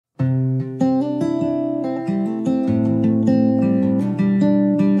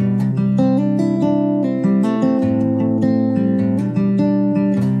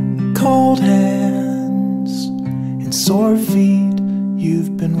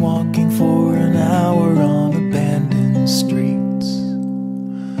walking for an hour on abandoned streets.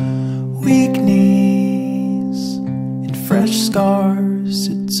 Weak knees and fresh scars.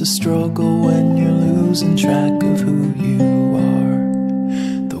 It's a struggle when you're losing track of who you are.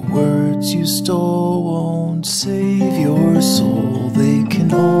 The words you stole won't save your soul. They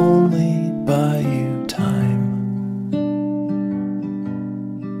can only buy you time.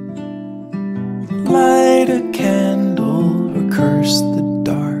 Light a candle or curse the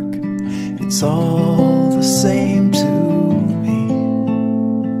dark. It's all the same to me.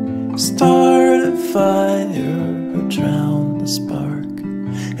 Start a fire or drown the spark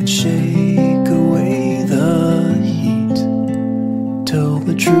and shake away the heat. Tell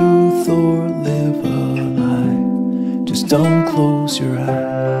the truth or live a lie. Just don't close your eyes.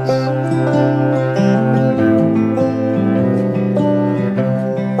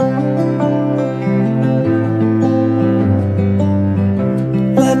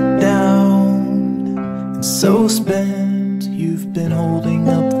 So spent, you've been holding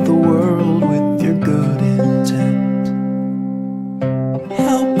up the world with your good intent.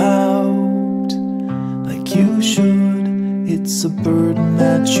 Help out like you should. It's a burden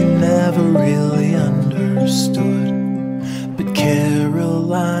that you never really understood. But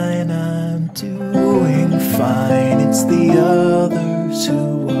Caroline, I'm doing fine. It's the others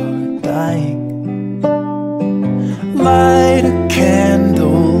who are dying. Light a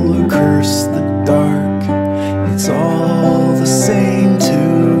candle or curse the dark. It's all the same to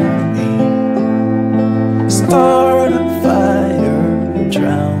me. Start a fire or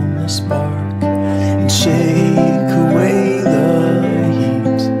drown the spark and shake away the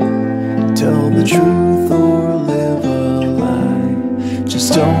heat. Tell the truth or live a lie.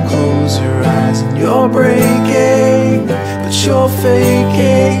 Just don't close your eyes. And you're breaking, but you're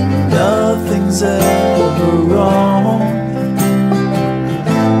faking. Nothing's ever wrong.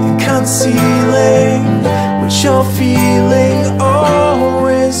 And concealing what you're feeling,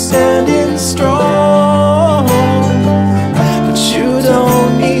 always standing strong. But you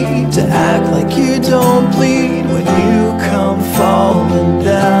don't need to act like you don't bleed when you come falling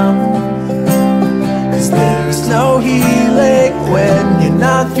down. 'Cause there's no healing when you're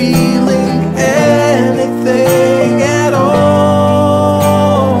not feeling anything at all.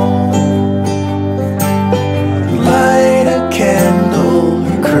 Light a candle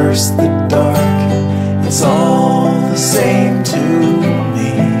or curse the dark. It's all the same to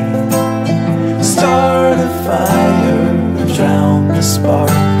me. Start a fire or drown the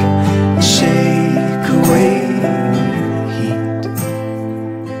spark and shake away the heat.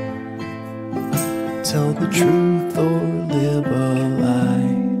 Tell the truth or live a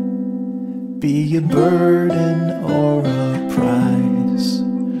lie. Be a burden or a